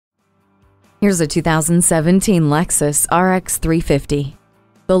Here's a 2017 Lexus RX 350.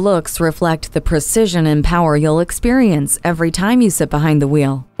 The looks reflect the precision and power you'll experience every time you sit behind the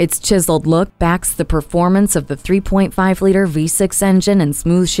wheel. Its chiseled look backs the performance of the 3.5-liter V6 engine and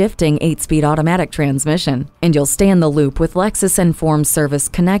smooth-shifting 8-speed automatic transmission. And you'll stay in the loop with Lexus Informed Service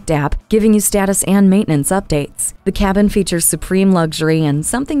Connect app, giving you status and maintenance updates. The cabin features supreme luxury and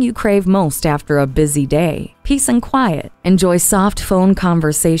something you crave most after a busy day: peace and quiet. Enjoy soft phone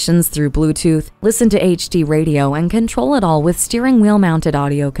conversations through Bluetooth, listen to HD radio, and control it all with steering wheel-mounted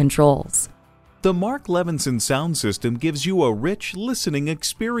audio controls. The Mark Levinson sound system gives you a rich listening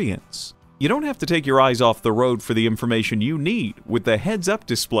experience. You don't have to take your eyes off the road for the information you need with the heads-up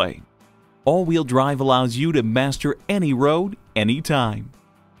display. All-wheel drive allows you to master any road, anytime.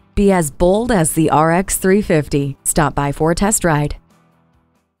 Be as bold as the RX 350. Stop by for a test ride.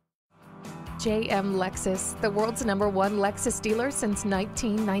 JM Lexus, the world's #1 Lexus dealer since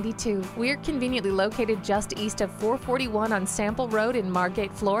 1992. We're conveniently located just east of 441 on Sample Road in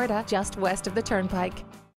Margate, Florida, just west of the Turnpike.